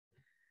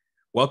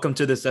Welcome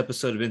to this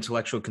episode of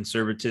Intellectual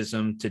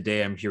Conservatism.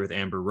 Today, I'm here with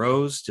Amber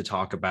Rose to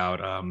talk about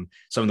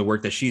some of the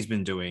work that she's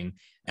been doing.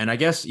 And I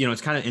guess,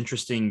 it's kind of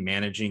interesting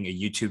managing a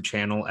YouTube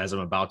channel as I'm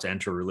about to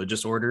enter a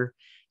religious order.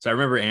 So I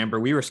remember, Amber,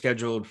 we were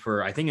scheduled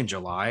for, I think, in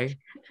July.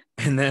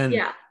 And then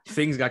Yeah.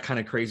 things got kind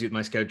of crazy with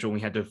my schedule.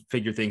 We had to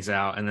figure things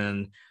out. And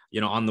then,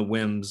 on the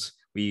whims,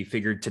 we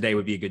figured today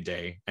would be a good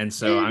day. And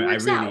so It I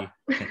works out.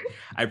 really,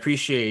 I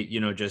appreciate,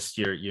 just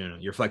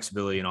your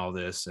flexibility and all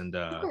this. And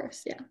Of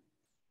course, yeah.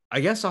 I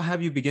guess I'll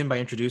have you begin by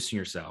introducing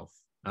yourself,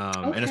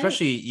 and Okay.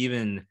 especially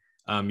even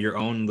your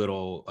own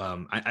little.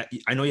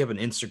 I know you have an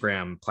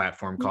Instagram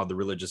platform called The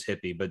Religious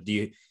Hippie, but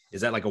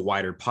is that like a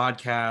wider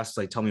podcast?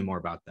 Like, tell me more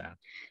about that.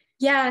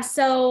 Yeah,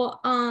 so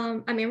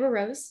I'm Amber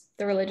Rose,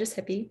 the religious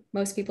hippie,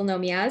 most people know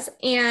me as.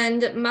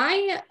 And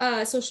my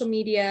social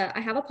media, I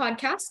have a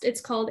podcast.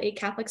 It's called A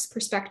Catholic's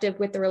Perspective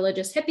with the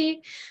Religious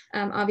Hippie.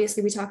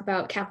 Obviously, we talk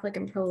about Catholic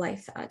and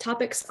pro-life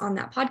topics on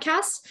that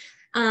podcast.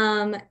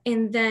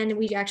 And then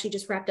we actually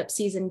just wrapped up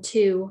season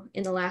 2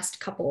 in the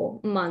last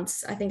couple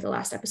months. I think the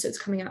last episode's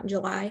coming out in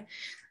July.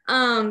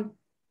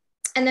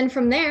 And then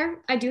from there,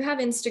 I do have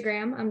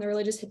Instagram. I'm the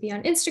religious hippie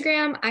on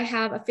Instagram. I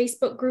have a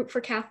Facebook group for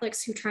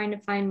Catholics who are trying to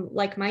find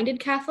like-minded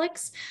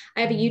Catholics.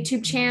 I have a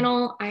YouTube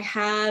channel. I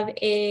have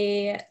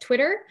a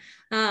Twitter.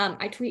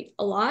 I tweet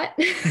a lot.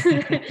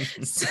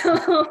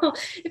 So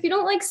if you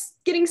don't like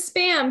getting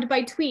spammed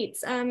by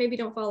tweets, maybe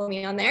don't follow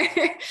me on there.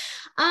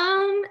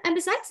 And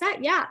besides that,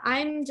 yeah,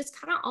 I'm just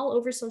kind of all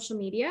over social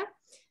media.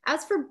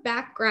 As for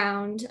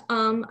background,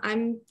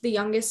 I'm the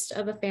youngest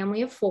of a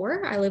family of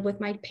 4. I live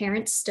with my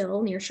parents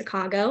still near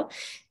Chicago,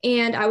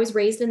 and I was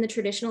raised in the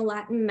traditional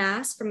Latin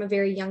Mass from a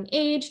very young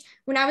age.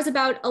 When I was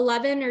about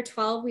 11 or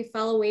 12, we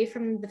fell away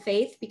from the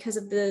faith because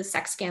of the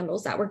sex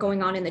scandals that were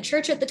going on in the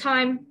church at the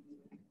time.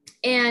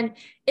 And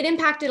it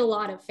impacted a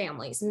lot of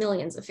families,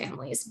 millions of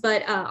families,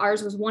 but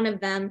ours was one of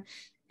them.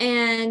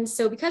 And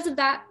so because of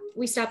that,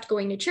 we stopped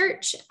going to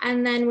church.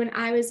 And then when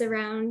I was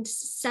around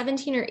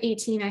 17 or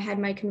 18, I had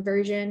my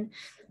conversion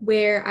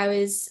where I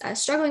was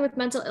struggling with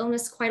mental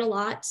illness quite a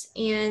lot.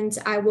 And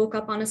I woke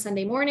up on a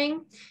Sunday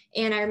morning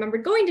and I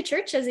remembered going to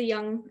church as a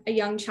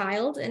young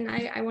child. And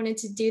I wanted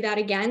to do that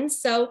again.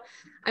 So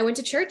I went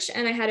to church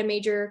and I had a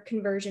major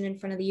conversion in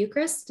front of the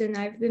Eucharist, and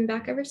I've been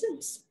back ever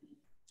since.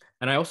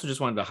 And I also just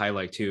wanted to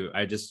highlight too.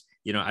 I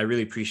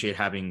really appreciate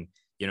having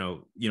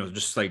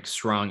just like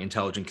strong,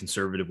 intelligent,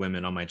 conservative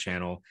women on my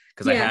channel.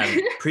 Because Yeah.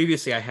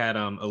 previously I had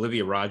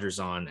Olivia Rogers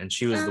on, and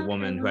she was the I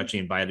woman who know. actually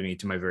invited me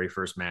to my very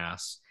first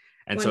mass.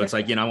 And so it's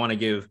like, Wonderful. I want to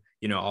give,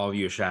 all of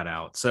you a shout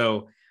out.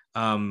 So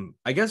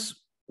I guess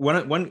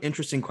one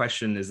interesting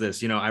question is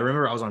this. I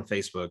remember I was on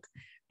Facebook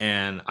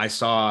and I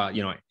saw,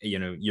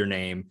 your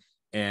name.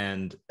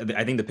 And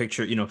I think the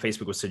picture,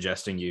 Facebook was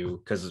suggesting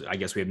you because I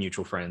guess we have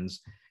mutual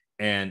friends.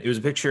 And it was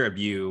a picture of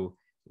you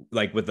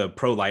like with a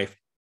pro-life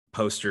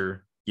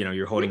poster,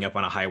 you're holding up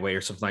on a highway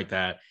or something like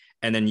that.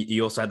 And then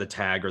you also had the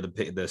tag or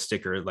the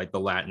sticker, like the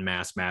Latin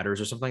Mass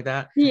matters or something like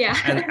that. And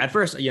Yeah. at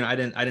first, I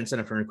didn't send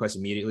a friend request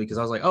immediately because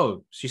I was like,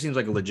 oh, she seems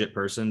like a legit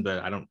person,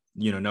 but I don't,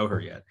 know her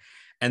yet.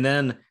 And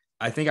then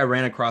I think I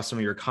ran across some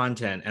of your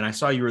content and I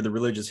saw you were the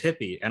religious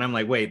hippie. And I'm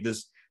like, wait,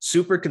 this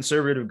super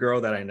conservative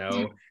girl that I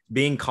know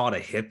being called a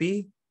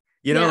hippie?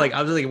 Yeah. Like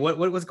I was like,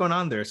 what's going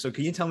on there? So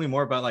can you tell me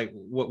more about like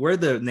where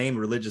the name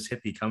religious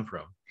hippie come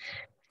from?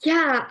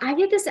 Yeah, I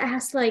get this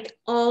asked like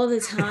all the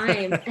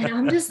time. And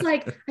I'm just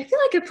like, I feel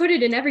like I put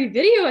it in every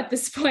video at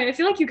this point. I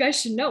feel like you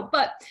guys should know.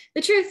 But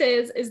the truth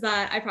is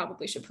that I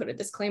probably should put a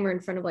disclaimer in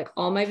front of like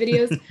all my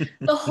videos.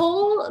 The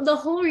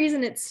whole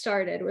reason it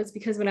started was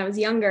because when I was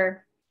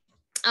younger,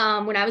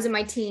 when I was in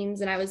my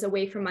teens and I was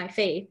away from my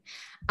faith,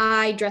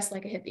 I dressed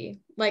like a hippie.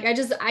 Like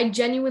I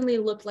genuinely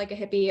looked like a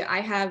hippie.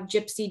 I have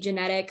gypsy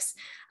genetics.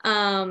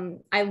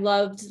 I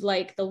loved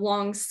like the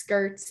long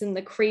skirts and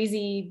the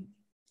crazy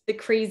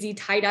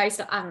tie-dye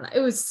stuff. I don't know. It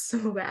was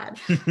so bad.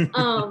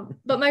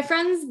 But my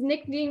friends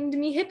nicknamed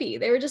me Hippie.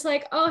 They were just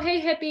like, oh, hey,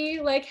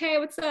 Hippie, like, hey,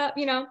 what's up?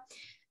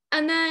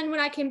 And then when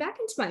I came back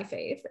into my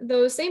faith,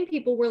 those same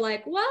people were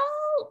like, well,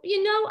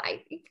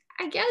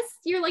 I guess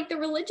you're like the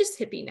religious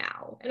hippie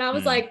now. And I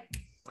was Hmm. like,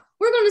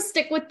 we're going to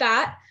stick with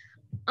that.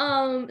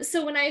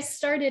 So when I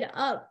started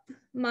up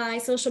my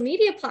social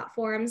media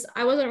platforms,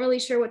 I wasn't really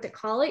sure what to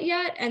call it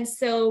yet. And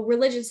so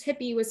religious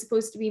hippie was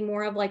supposed to be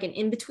more of like an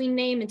in-between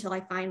name until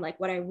I find like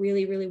what I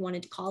really, really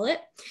wanted to call it.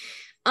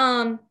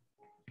 Um,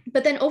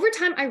 but then over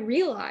time, I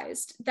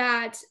realized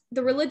that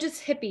the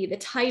religious hippie, the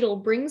title,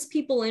 brings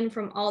people in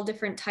from all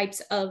different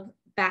types of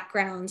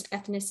backgrounds,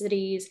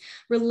 ethnicities,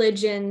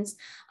 religions,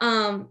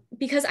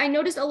 because I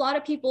noticed a lot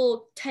of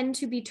people tend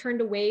to be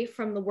turned away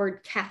from the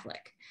word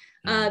Catholic.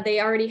 Hmm. They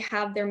already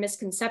have their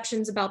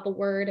misconceptions about the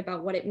word,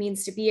 about what it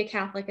means to be a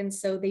Catholic, and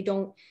so they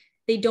don't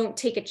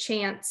take a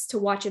chance to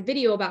watch a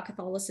video about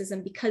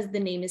Catholicism because the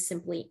name is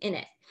simply in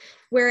it.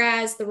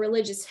 Whereas the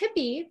religious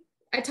hippie,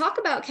 I talk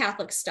about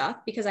Catholic stuff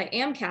because I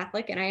am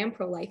Catholic and I am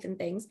pro-life and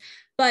things,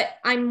 but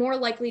I'm more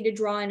likely to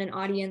draw in an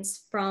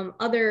audience from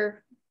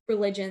other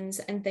religions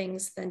and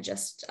things than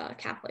just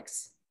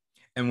Catholics.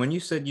 And when you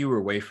said you were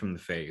away from the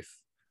faith,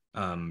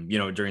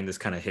 during this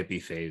kind of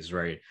hippie phase,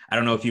 right? I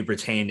don't know if you've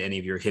retained any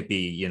of your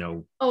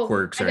hippie, Oh,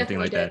 quirks I or anything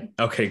definitely like that.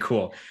 did. Okay,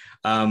 cool.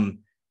 Um,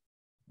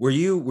 were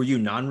you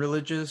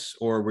non-religious,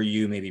 or were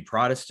you maybe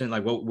Protestant?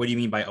 Like, what do you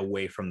mean by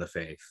away from the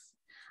faith?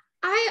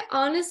 I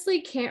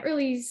honestly can't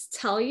really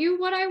tell you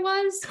what I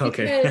was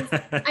Okay.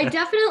 because I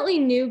definitely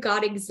knew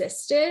God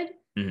existed,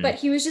 but Mhm.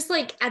 he was just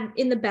like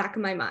in the back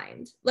of my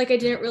mind. Like I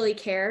didn't really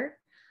care.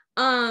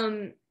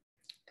 Um,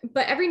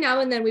 but every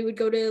now and then we would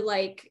go to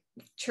like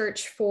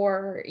church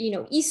for,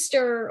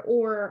 Easter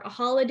or a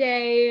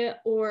holiday,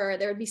 or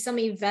there would be some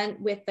event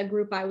with the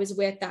group I was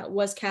with that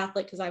was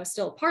Catholic because I was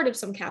still a part of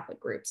some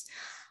Catholic groups.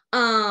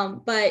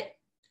 But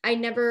I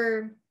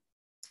never,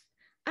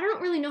 I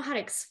don't really know how to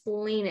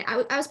explain it.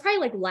 I was probably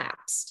like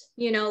lapsed,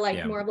 like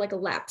Yeah. more of like a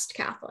lapsed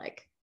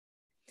Catholic.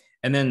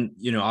 And then,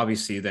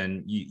 obviously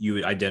then you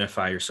would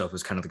identify yourself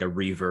as kind of like a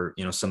revert,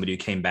 somebody who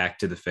came back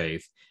to the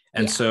faith.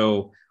 And Yeah.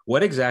 so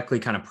what exactly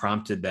kind of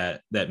prompted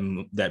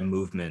that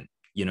movement,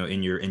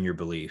 in your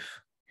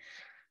belief?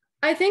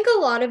 I think a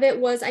lot of it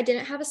was I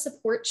didn't have a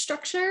support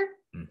structure.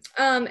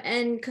 Mm.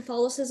 And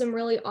Catholicism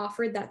really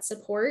offered that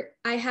support.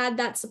 I had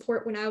that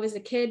support when I was a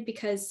kid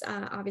because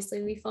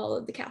obviously we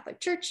followed the Catholic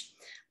Church.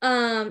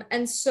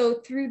 And so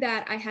through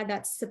that, I had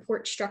that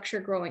support structure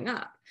growing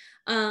up.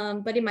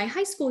 But in my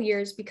high school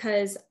years,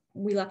 because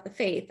we left the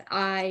faith,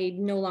 I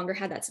no longer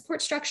had that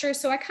support structure.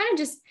 So I kind of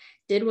just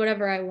did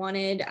whatever I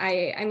wanted.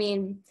 I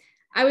mean,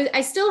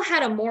 I still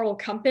had a moral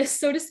compass,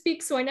 so to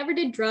speak. So I never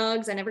did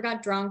drugs. I never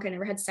got drunk. I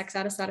never had sex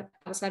outside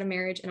of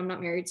marriage, and I'm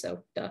not married,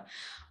 so duh.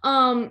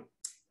 Um,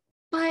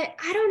 but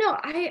I don't know.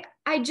 I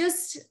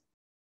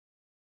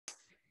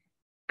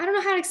don't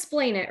know how to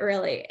explain it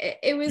really.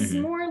 It was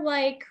Mhm. more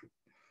like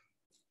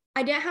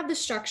I didn't have the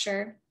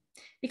structure.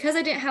 Because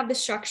I didn't have the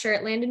structure,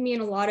 it landed me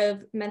in a lot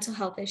of mental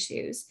health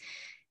issues.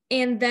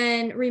 And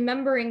then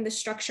remembering the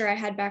structure I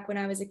had back when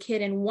I was a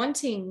kid and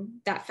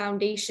wanting that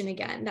foundation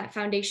again, that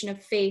foundation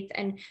of faith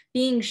and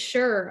being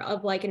sure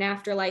of like an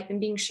afterlife and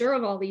being sure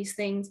of all these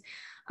things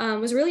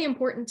was really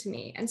important to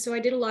me. And so I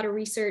did a lot of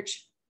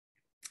research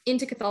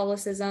into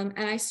Catholicism,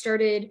 and I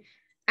started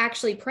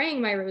actually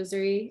praying my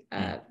rosary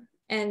Mm.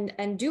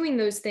 and doing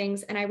those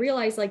things. And I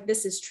realized like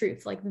this is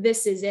truth, like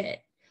this is it.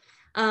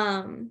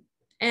 Um,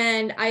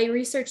 and I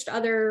researched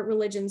other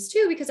religions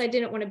too, because I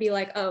didn't want to be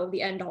like, oh,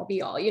 the end all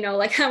be all,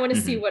 like I want to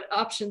see Mhm. what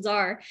options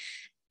are.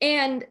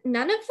 And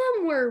none of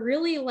them were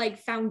really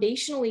like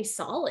foundationally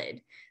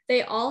solid.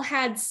 They all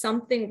had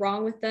something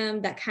wrong with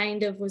them that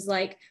kind of was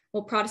like,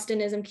 well,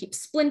 Protestantism keeps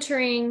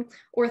splintering.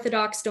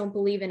 Orthodox don't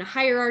believe in a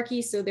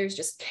hierarchy. So there's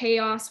just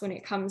chaos when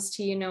it comes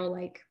to,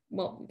 like,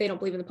 well, they don't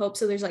believe in the Pope.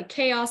 So there's like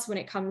chaos when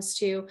it comes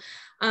to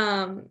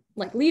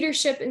like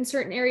leadership in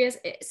certain areas.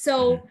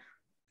 So Mhm.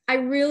 I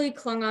really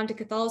clung on to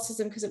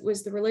Catholicism because it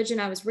was the religion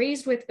I was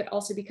raised with, but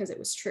also because it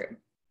was true.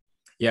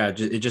 Yeah,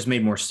 it just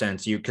made more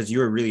sense. Because you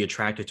were really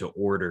attracted to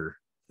order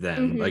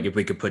then, like Mm-hmm. if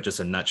we could put just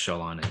a nutshell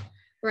on it.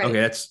 Okay, Right.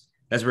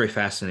 that's very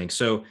fascinating.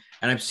 So,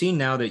 and I've seen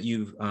now that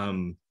you've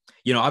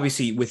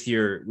obviously with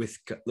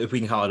if we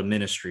can call it a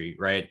ministry,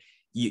 right?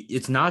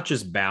 It's not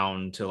just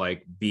bound to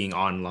like being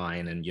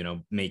online and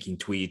making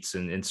tweets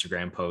and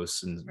Instagram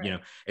posts, and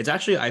Right. it's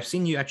actually, I've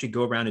seen you actually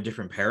go around to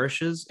different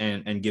parishes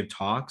and give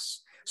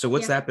talks. So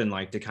what's Yeah. that been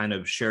like to kind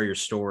of share your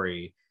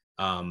story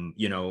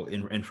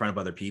in front of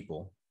other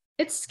people?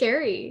 It's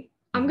scary.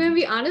 I'm going to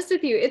Mhm. be honest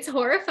with you. It's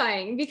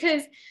horrifying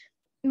because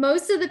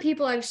most of the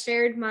people I've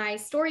shared my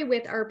story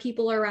with are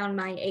people around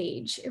my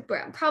age,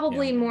 Yeah.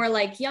 probably more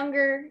like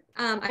younger.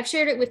 I've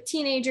shared it with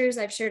teenagers.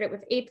 I've shared it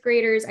with eighth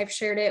graders. I've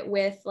shared it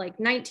with like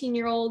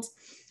 19-year-olds,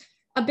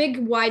 a big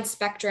wide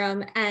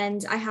spectrum.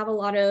 And I have a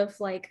lot of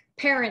like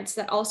parents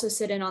that also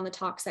sit in on the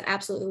talks that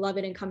absolutely love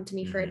it and come to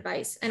me for Mhm.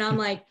 advice. And I'm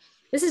like,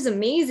 this is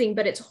amazing,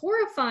 but it's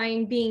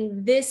horrifying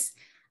being this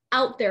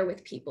out there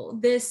with people,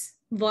 this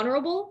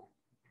vulnerable,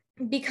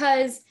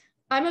 because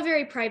I'm a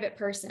very private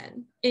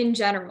person in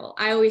general.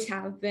 I always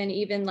have been,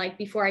 even like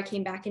before I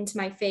came back into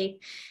my faith.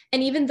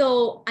 And even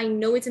though I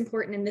know it's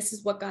important and this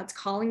is what God's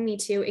calling me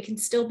to, it can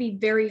still be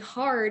very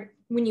hard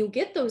when you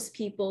get those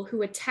people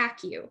who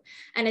attack you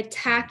and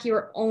attack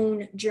your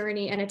own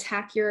journey and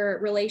attack your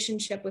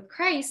relationship with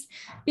Christ,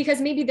 because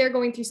maybe they're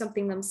going through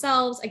something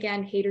themselves.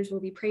 Again, haters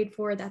will be prayed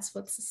for. That's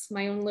what's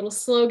my own little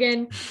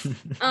slogan.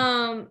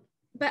 Um,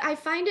 but I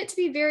find it to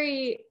be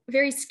very,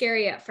 very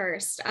scary at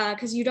first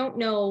because you don't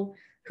know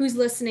who's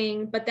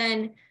listening. But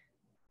then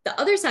the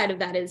other side of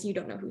that is you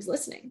don't know who's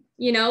listening.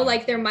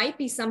 Like there might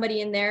be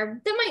somebody in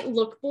there that might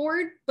look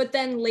bored, but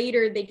then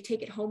later they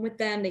take it home with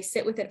them. They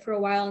sit with it for a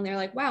while and they're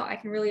like, wow, I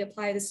can really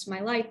apply this to my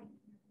life.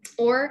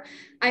 Or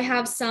I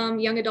have some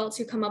young adults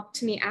who come up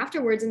to me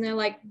afterwards and they're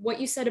like,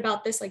 what you said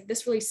about this, like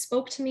this really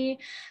spoke to me.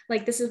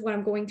 Like this is what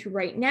I'm going through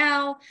right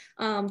now.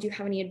 Do you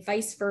have any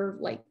advice for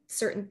like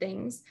certain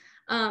things?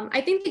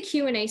 I think the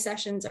Q&A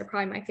sessions are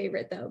probably my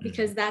favorite though,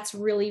 because Mhm. that's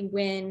really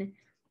when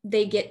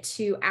they get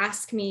to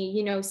ask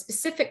me,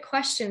 specific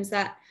questions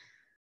that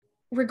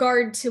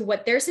regard to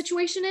what their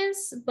situation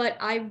is, but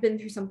I've been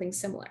through something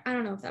similar. I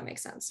don't know if that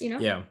makes sense.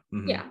 Yeah.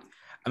 Mhm. Yeah.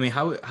 I mean,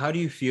 how do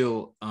you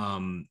feel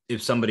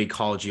if somebody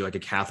called you like a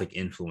Catholic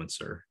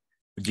influencer?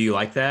 Do you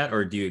like that,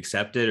 or do you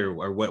accept it,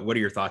 or what are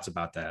your thoughts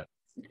about that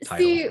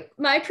title? See,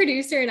 my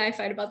producer and I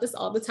fight about this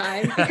all the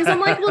time because I'm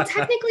like, well,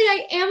 technically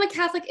I am a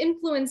Catholic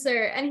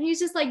influencer. And he's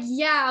just like,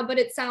 yeah, but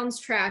it sounds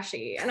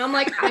trashy. And I'm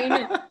like, I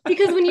know.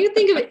 Because when you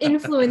think of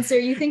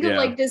influencer, you think of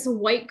like this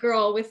white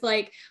girl with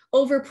like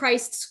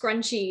overpriced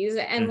scrunchies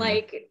and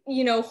like,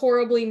 you know,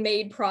 horribly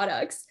made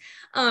products.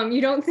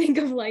 You don't think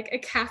of like a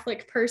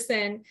Catholic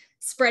person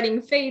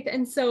spreading faith.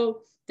 And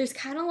so there's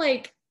kind of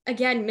like,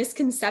 again,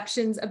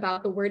 misconceptions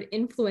about the word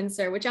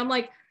influencer, which I'm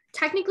like,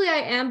 technically I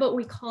am, but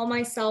we call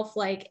myself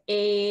like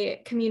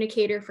a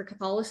communicator for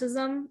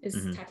Catholicism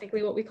is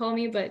technically what we call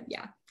me, but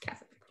yeah,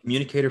 Catholic.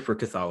 Communicator for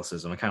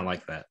Catholicism. I kind of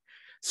like that.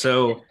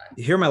 So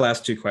here are my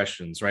last two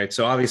questions, right?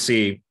 So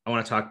obviously I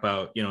want to talk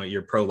about, you know,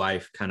 your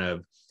pro-life kind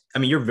of, I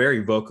mean, you're very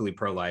vocally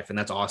pro-life, and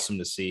that's awesome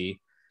to see.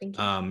 Thank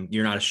you.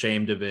 You're not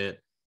ashamed of it.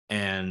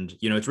 And,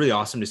 you know, it's really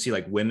awesome to see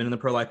like women in the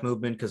pro-life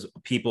movement, because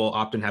people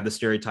often have the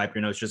stereotype,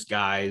 you know, it's just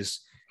guys,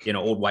 you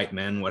know, old white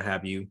men, what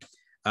have you.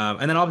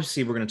 And then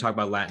obviously we're going to talk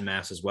about Latin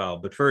Mass as well.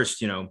 But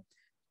first, you know,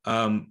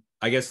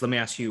 I guess let me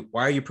ask you,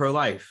 why are you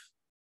pro-life?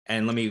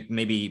 And let me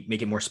maybe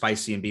make it more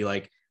spicy and be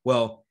like,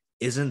 well,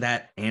 isn't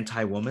that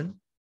anti-woman?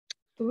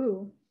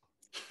 Ooh,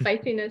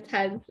 spiciness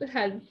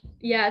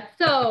yeah.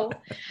 So,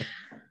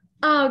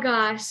 oh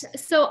gosh.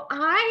 So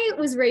I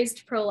was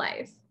raised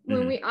pro-life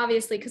when we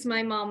obviously, because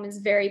my mom is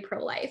very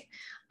pro-life.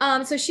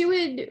 So she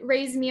would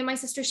raise me and my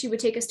sister. She would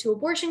take us to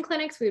abortion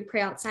clinics. We would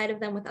pray outside of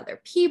them with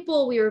other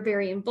people. We were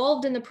very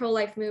involved in the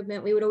pro-life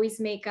movement. We would always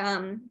make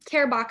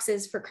care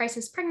boxes for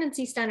crisis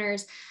pregnancy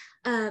centers,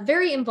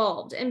 very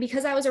involved. And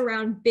because I was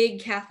around big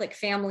Catholic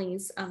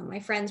families, my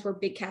friends were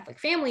big Catholic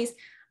families,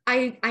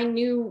 I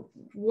knew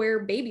where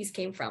babies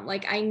came from.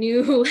 Like I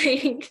knew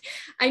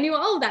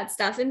all of that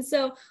stuff. And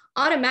so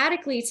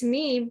automatically to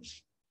me,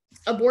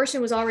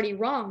 abortion was already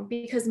wrong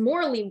because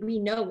morally we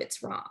know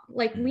it's wrong.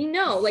 Like we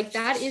know like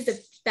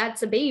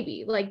that's a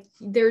baby. Like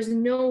there's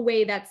no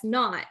way that's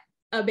not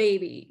a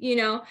baby, you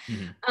know?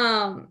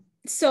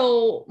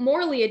 So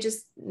morally it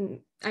just,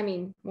 I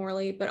mean,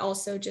 morally, but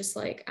also just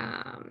like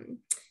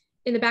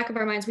in the back of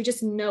our minds, we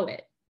just know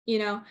it, you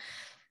know?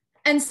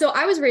 And so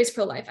I was raised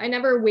pro-life. I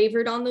never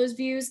wavered on those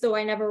views, though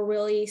I never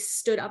really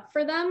stood up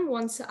for them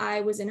once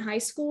I was in high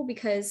school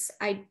because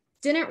I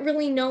didn't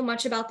really know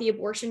much about the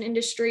abortion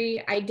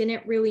industry. I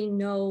didn't really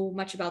know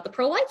much about the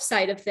pro-life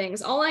side of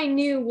things. All I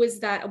knew was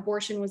that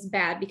abortion was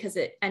bad because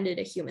it ended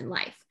a human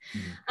life,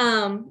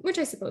 which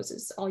I suppose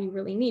is all you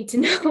really need to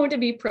know to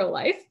be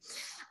pro-life.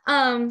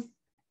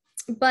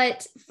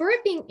 But for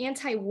it being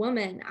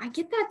anti-woman, I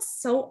get that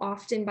so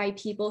often by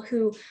people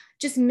who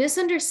just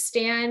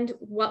misunderstand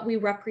what we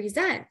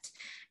represent.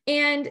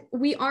 And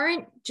we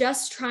aren't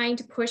just trying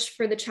to push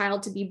for the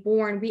child to be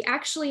born. We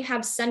actually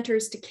have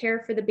centers to care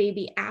for the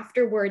baby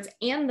afterwards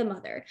and the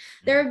mother.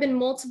 There have been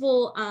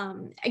multiple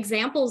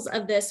examples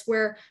of this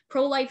where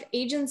pro-life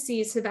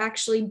agencies have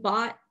actually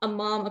bought a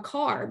mom a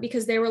car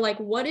because they were like,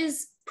 what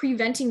is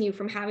preventing you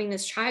from having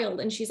this child?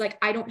 And she's like,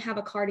 I don't have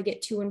a car to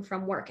get to and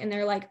from work. And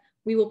they're like,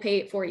 we will pay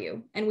it for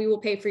you and we will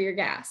pay for your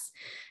gas.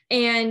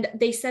 And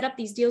they set up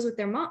these deals with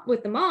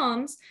with the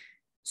moms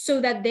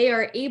so that they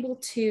are able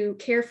to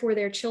care for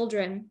their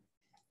children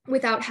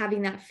without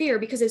having that fear.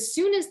 Because as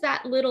soon as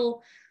that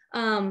little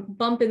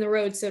bump in the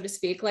road, so to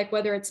speak, like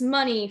whether it's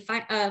money,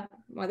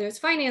 whether it's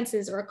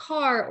finances or a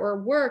car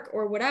or work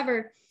or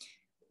whatever,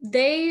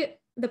 the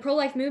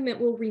pro-life movement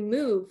will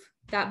remove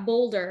that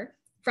boulder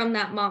from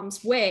that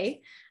mom's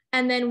way.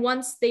 And then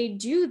once they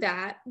do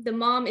that, the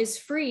mom is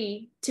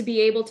free to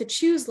be able to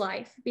choose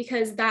life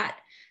because that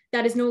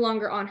is no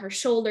longer on her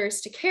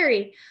shoulders to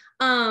carry.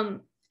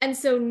 And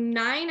so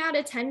 9 out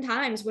of 10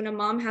 times when a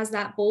mom has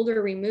that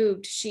boulder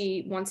removed,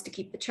 she wants to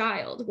keep the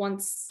child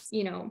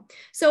you know.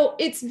 So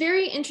it's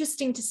very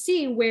interesting to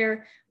see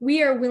where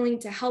we are willing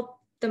to help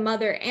the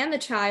mother and the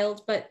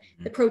child, but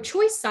the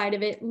pro-choice side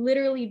of it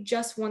literally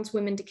just wants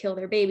women to kill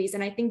their babies.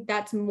 And I think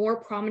that's more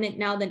prominent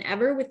now than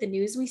ever with the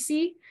news we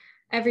see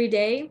every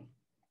day.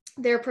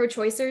 There are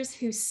pro-choicers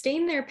who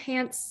stain their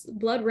pants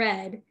blood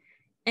red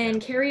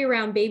and carry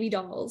around baby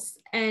dolls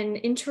and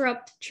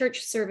interrupt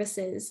church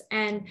services.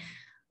 And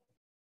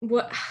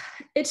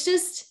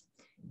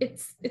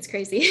it's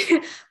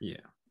crazy.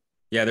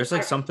 Yeah, there's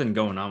like something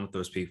going on with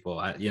those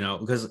people, you know,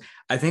 because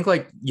I think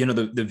like, you know,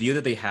 the view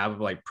that they have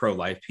of like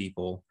pro-life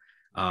people,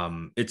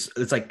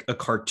 it's like a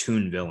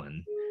cartoon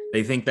villain.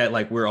 They think that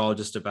like we're all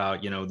just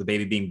about, you know, the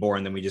baby being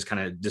born, then we just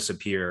kind of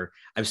disappear.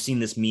 I've seen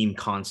this meme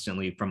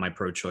constantly from my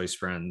pro-choice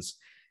friends,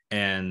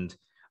 and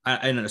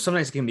I know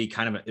sometimes it can be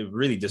kind of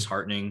really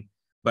disheartening.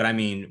 But I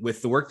mean,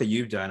 with the work that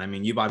you've done, I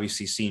mean, you've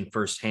obviously seen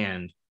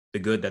firsthand the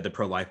good that the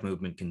pro-life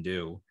movement can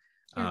do.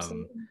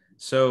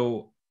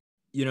 So,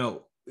 you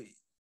know,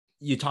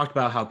 you talked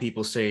about how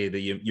people say that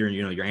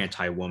you're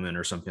anti-woman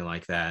or something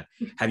like that.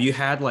 Have you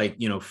had like,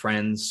 you know,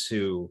 friends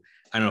who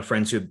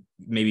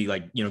maybe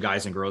like, you know,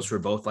 guys and girls who are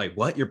both like,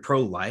 what, you're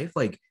pro-life?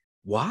 Like,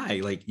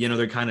 why? Like,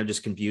 they're kind of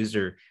just confused,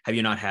 or have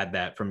you not had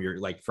that from your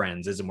like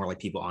friends? Is it more like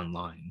people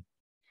online?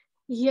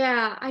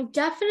 Yeah, I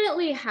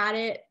definitely had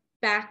it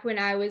back when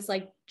I was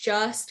like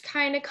just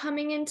kind of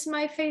coming into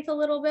my faith a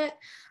little bit,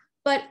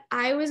 but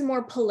I was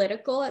more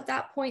political at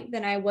that point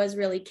than I was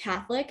really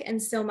Catholic.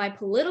 And so my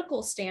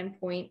political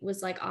standpoint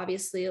was like,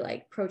 obviously,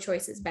 like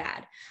pro-choice is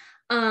bad.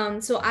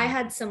 So I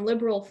had some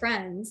liberal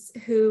friends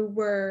who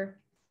were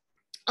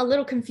a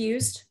little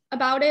confused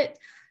about it.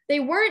 They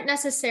weren't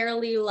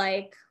necessarily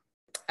like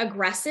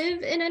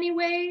aggressive in any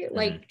way,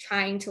 like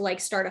trying to like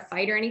start a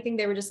fight or anything.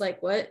 They were just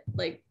like, what?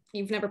 Like,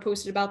 you've never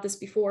posted about this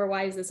before.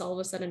 Why is this all of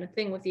a sudden a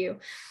thing with you?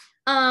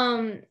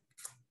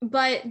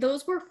 But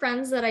those were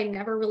friends that I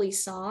never really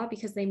saw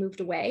because they moved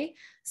away.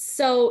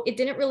 So it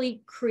didn't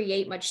really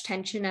create much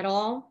tension at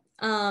all.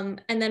 And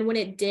then when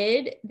it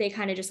did, they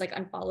kind of just like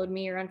unfollowed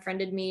me or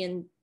unfriended me,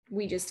 and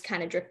we just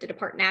kind of drifted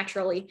apart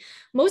naturally.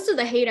 Most of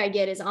the hate I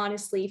get is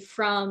honestly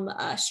from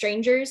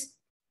strangers.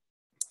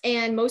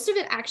 And most of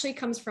it actually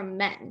comes from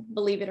men,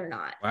 believe it or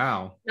not.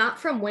 Wow. Not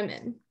from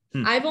women.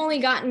 I've only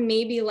gotten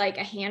maybe like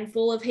a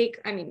handful of hate.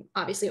 I mean,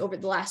 obviously over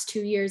the last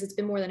 2 years, it's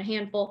been more than a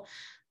handful,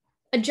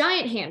 a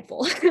giant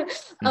handful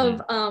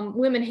of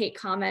women hate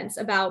comments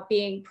about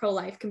being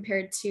pro-life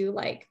compared to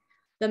like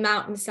the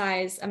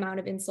mountain-sized amount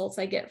of insults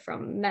I get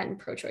from men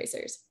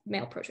pro-choicers,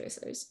 male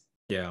pro-choicers.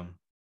 Yeah.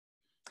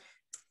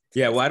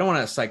 Yeah, well, I don't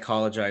want to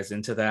psychologize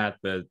into that,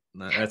 but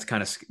that's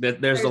kind of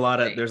there's a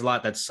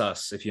lot that's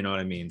sus, if you know what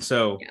I mean.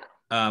 So,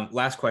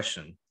 last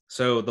question.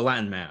 So the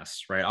Latin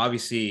Mass, right?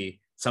 Obviously,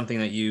 something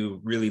that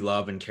you really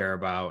love and care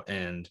about,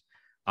 and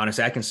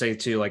honestly, I can say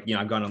too, like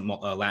I've gone to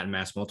a Latin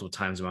Mass multiple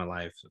times in my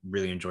life,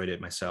 really enjoyed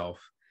it myself.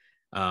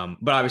 But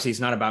obviously, it's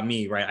not about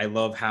me, right? I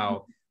love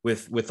how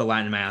with the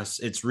Latin Mass,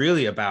 it's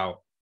really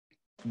about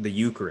the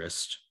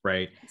Eucharist,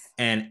 right?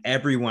 And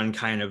everyone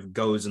kind of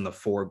goes in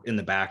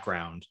the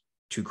background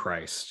to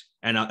Christ,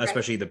 and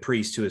especially the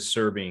priest who is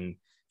serving,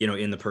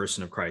 in the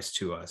person of Christ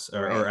to us,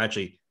 or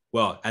actually,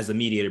 well, as the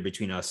mediator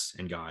between us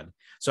and God.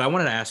 So I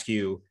wanted to ask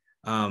you,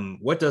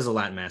 what does the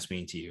Latin Mass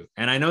mean to you?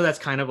 And I know that's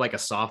kind of like a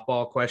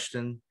softball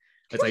question.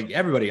 It's like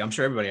I'm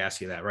sure everybody asks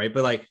you that, right?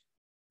 But like,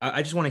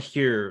 I just want to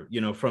hear,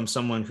 from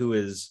someone who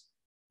is,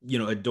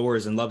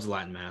 adores and loves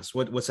Latin Mass.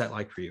 What's that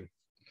like for you?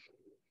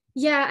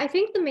 Yeah, I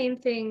think the main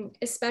thing,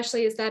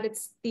 especially, is that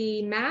it's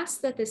the Mass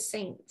that the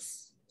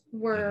saints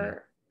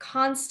were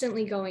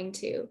constantly going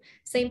to.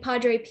 Saint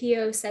Padre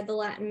Pio said the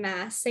Latin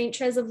Mass. Saint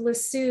Therese of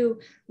Lisieux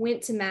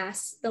went to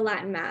Mass, the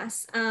Latin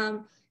Mass.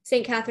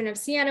 Saint Catherine of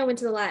Siena went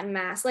to the Latin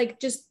Mass. Like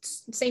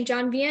just Saint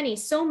John Vianney.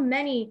 So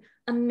many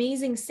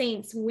amazing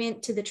saints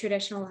went to the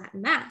traditional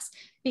Latin Mass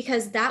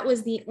because that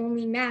was the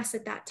only Mass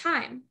at that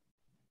time.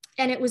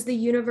 And it was the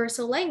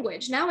universal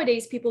language.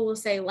 Nowadays, people will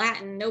say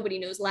Latin. Nobody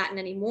knows Latin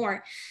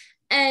anymore.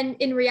 And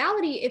in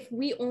reality, if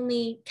we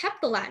only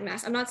kept the Latin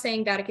Mass, I'm not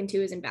saying Vatican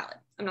II is invalid.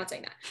 I'm not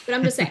saying that. But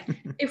I'm just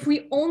saying, if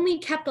we only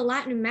kept the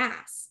Latin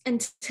Mass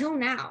until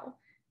now,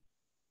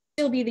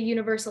 still be the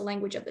universal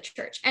language of the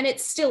church. And it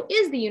still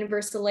is the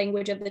universal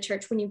language of the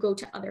church when you go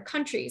to other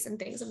countries and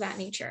things of that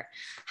nature.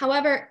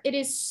 However, it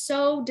is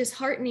so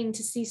disheartening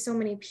to see so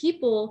many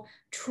people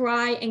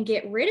try and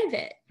get rid of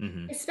it,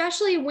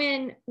 especially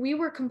when we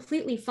were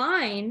completely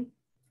fine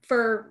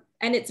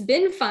and it's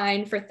been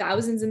fine for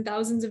thousands and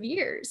thousands of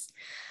years.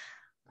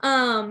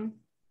 And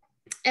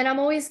I'm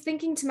always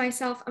thinking to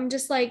myself, I'm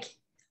just like,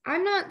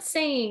 I'm not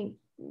saying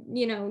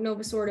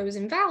Novus Ordo is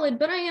invalid,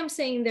 but I am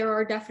saying there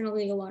are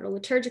definitely a lot of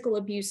liturgical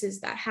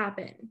abuses that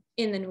happen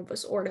in the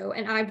Novus Ordo,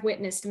 and I've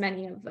witnessed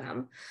many of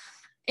them.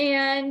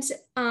 And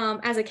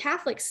as a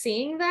Catholic,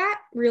 seeing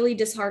that really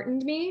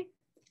disheartened me,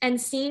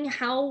 and seeing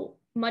how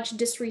much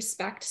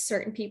disrespect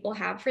certain people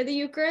have for the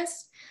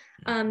Eucharist.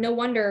 No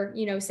wonder,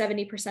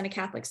 70% of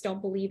Catholics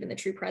don't believe in the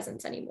true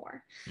presence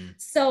anymore.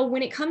 So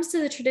when it comes to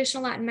the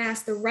traditional Latin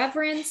Mass, the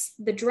reverence,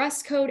 the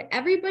dress code,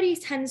 everybody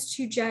tends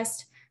to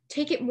just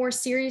take it more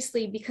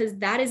seriously because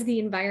that is the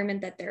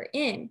environment that they're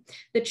in.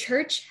 The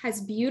church has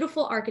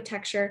beautiful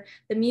architecture.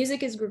 The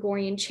music is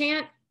Gregorian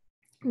chant,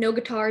 no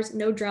guitars,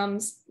 no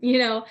drums.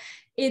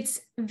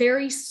 It's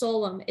very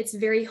solemn. It's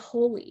very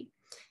holy.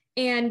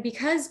 And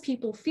because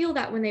people feel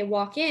that when they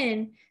walk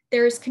in,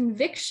 there's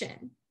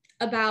conviction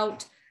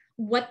about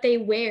what they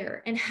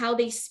wear and how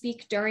they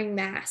speak during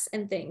Mass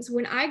and things.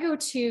 When I go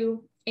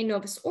to a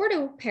Novus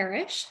Ordo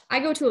parish, I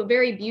go to a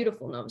very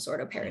beautiful Novus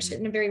Ordo parish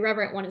and a very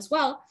reverent one as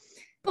well.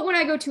 But when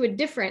I go to a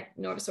different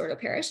Novus Ordo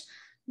parish,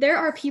 there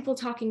are people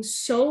talking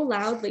so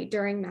loudly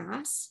during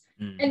Mass.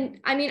 And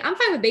I mean, I'm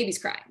fine with babies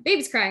crying.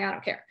 Babies crying, I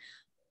don't care.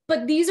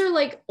 But these are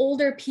like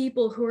older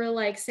people who are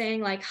like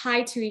saying like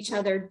hi to each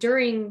other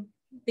during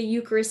the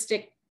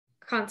Eucharistic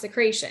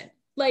consecration.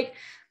 Like,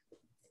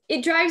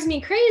 it drives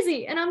me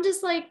crazy. And I'm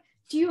just like,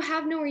 do you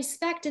have no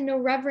respect and no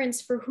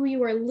reverence for who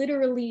you are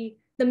literally,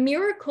 the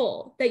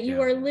miracle that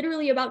you are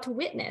literally about to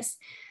witness?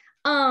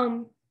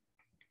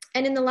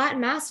 And in the Latin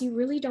Mass, you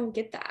really don't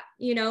get that.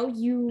 You know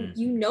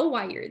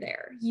why you're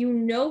there. You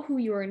know who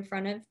you're in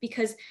front of,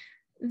 because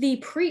the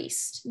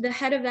priest, the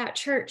head of that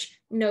church,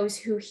 knows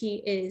who he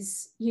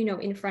is,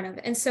 in front of.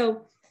 And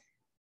so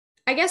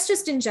I guess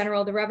just in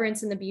general, the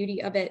reverence and the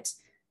beauty of it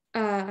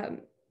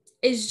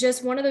is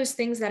just one of those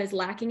things that is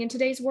lacking in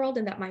today's world,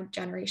 and that my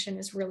generation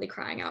is really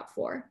crying out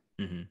for.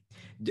 Mm-hmm.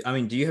 I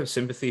mean, do you have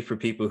sympathy for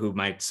people who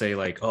might say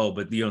like, oh,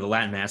 but the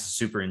Latin mass is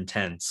super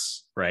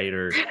intense, right?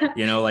 Or,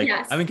 like,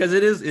 Yes. I mean, because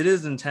it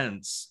is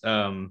intense.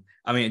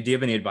 I mean, do you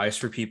have any advice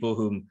for people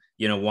who,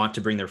 want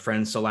to bring their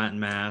friends to Latin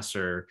mass,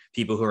 or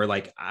people who are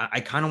like,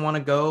 I kind of want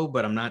to go,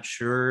 but I'm not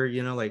sure,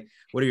 like,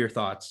 what are your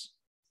thoughts?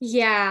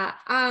 Yeah,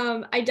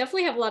 I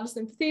definitely have a lot of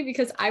sympathy,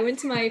 because I went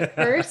to my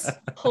first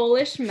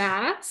Polish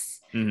mass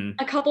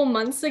a couple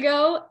months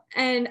ago,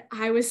 and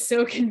I was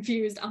so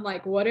confused. I'm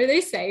like, what are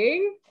they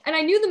saying? And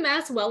I knew the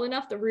mass well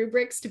enough, the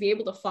rubrics, to be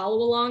able to follow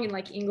along in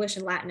like English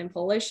and Latin and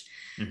Polish.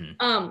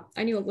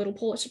 I knew a little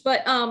Polish,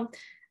 but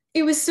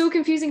it was so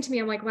confusing to me.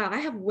 I'm like, wow, I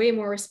have way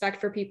more respect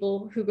for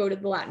people who go to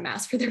the Latin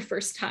mass for their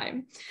first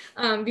time,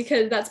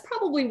 because that's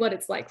probably what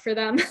it's like for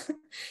them.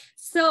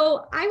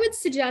 So I would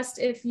suggest,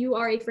 if you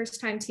are a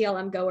first-time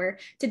TLM goer,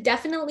 to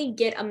definitely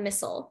get a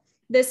missal.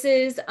 This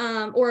is,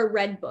 or a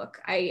red book.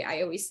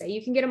 I always say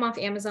you can get them off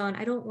Amazon.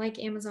 I don't like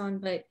Amazon,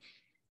 but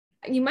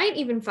you might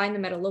even find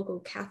them at a local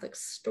Catholic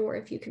store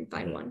if you can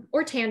find one,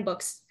 or Tan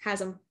Books has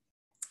them.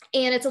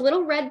 And it's a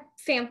little red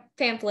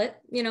pamphlet,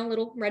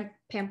 little red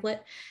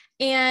pamphlet.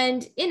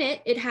 And in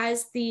it, it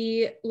has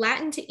the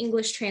Latin to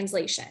English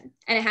translation,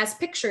 and it has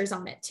pictures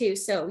on it too,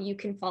 so you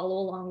can follow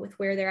along with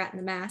where they're at in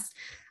the mass.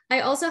 I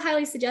also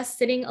highly suggest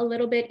sitting a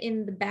little bit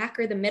in the back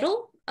or the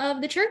middle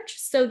of the church,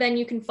 so then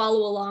you can follow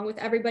along with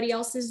everybody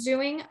else is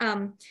doing.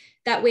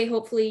 That way,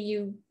 hopefully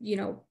you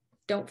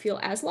don't feel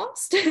as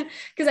lost,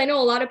 because I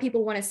know a lot of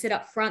people want to sit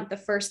up front the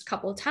first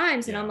couple of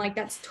times, and I'm like,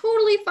 that's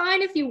totally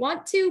fine if you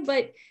want to,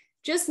 but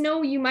just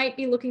know you might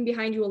be looking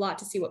behind you a lot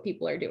to see what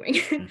people are doing,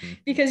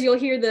 because you'll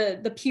hear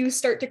the pews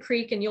start to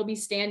creak, and you'll be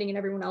standing and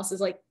everyone else is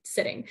like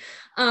sitting.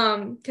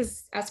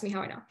 Because ask me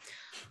how I know.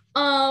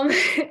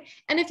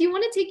 And if you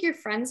want to take your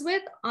friends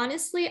with,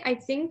 honestly, I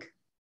think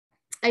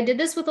I did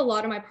this with a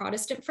lot of my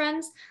Protestant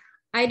friends.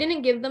 I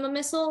didn't give them a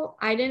missal.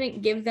 I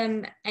didn't give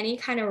them any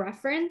kind of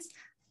reference.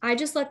 I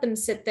just let them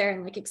sit there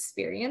and like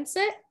experience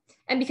it.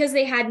 And because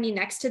they had me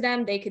next to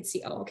them, they could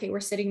see, oh, okay, we're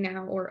sitting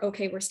now, or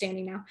okay, we're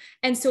standing now.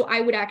 And so I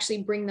would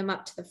actually bring them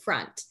up to the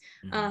front,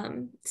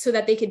 so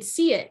that they could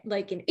see it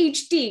like in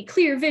HD,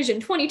 clear vision,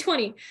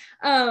 2020,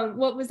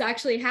 what was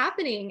actually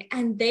happening.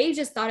 And they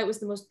just thought it was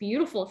the most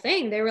beautiful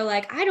thing. They were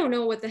like, I don't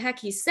know what the heck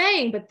he's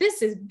saying, but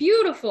this is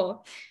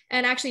beautiful.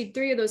 And actually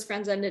 3 of those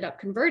friends ended up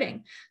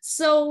converting.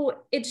 So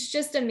it's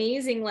just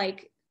amazing.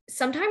 Like,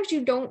 sometimes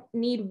you don't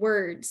need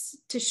words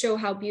to show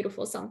how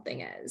beautiful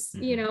something is.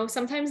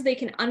 Sometimes they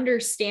can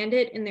understand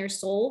it in their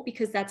soul,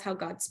 because that's how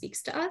God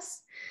speaks to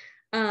us.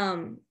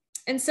 And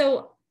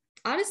so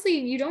honestly,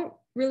 you don't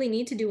really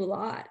need to do a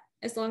lot,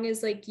 as long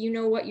as like,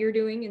 what you're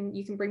doing, and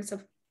you can bring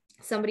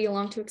somebody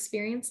along to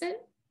experience it.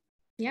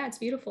 Yeah, it's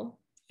beautiful.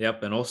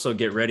 Yep. And also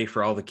get ready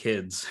for all the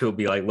kids who'll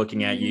be like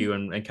looking at you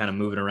and kind of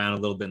moving around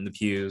a little bit in the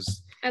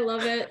pews. I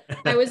love it.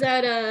 I was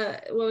at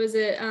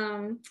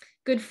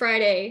Good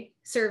Friday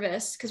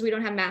service, because we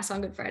don't have mass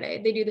on Good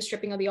Friday. They do the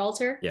stripping of the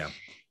altar. Yeah.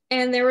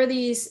 And there were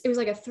it was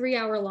like a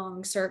 3-hour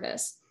long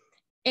service.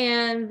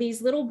 And these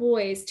 2 little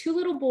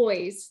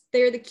boys,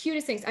 they're the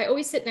cutest things. I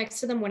always sit next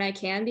to them when I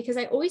can, because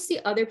I always see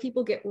other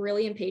people get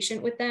really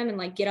impatient with them and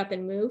like get up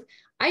and move.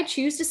 I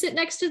choose to sit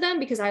next to them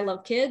because I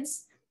love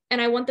kids, and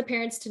I want the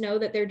parents to know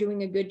that they're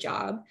doing a good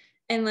job,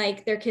 and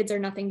like their kids are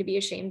nothing to be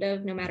ashamed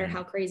of, no matter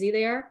how crazy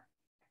they are.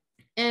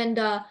 And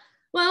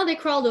well, they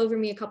crawled over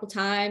me a couple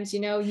times,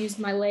 used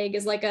my leg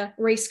as like a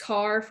race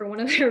car for one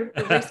of their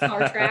race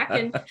car track,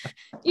 and,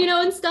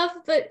 and stuff.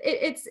 But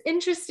it's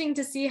interesting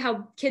to see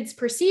how kids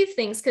perceive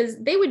things, because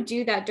they would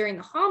do that during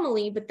the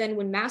homily. But then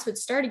when mass would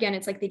start again,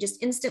 it's like they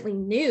just instantly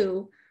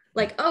knew,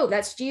 like, oh,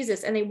 that's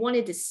Jesus. And they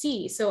wanted to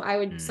see. So I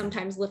would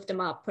sometimes lift them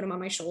up, put them on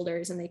my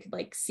shoulders, and they could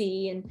like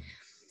see. And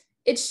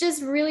it's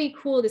just really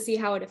cool to see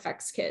how it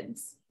affects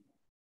kids.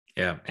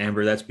 Yeah,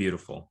 Amber, that's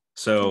beautiful.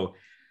 So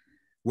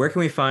where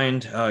can we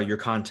find your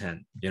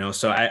content?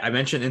 So I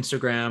mentioned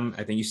Instagram.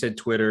 I think you said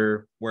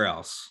Twitter. Where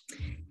else?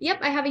 Yep.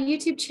 I have a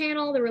YouTube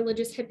channel, The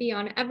Religious Hippie,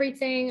 on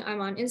everything. I'm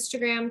on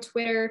Instagram,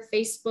 Twitter,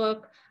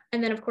 Facebook,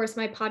 and then of course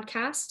my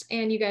podcast.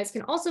 And you guys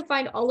can also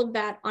find all of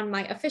that on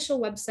my official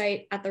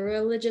website at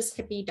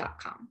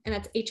thereligioushippie.com. And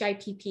that's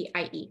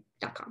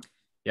HIPPIE.com.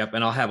 Yep.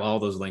 And I'll have all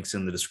those links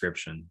in the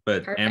description.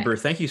 But Perfect. Amber,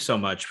 thank you so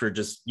much for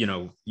just,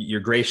 your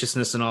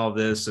graciousness in all of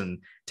this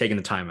and taking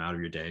the time out of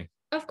your day.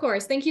 Of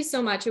course. Thank you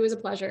so much. It was a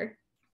pleasure.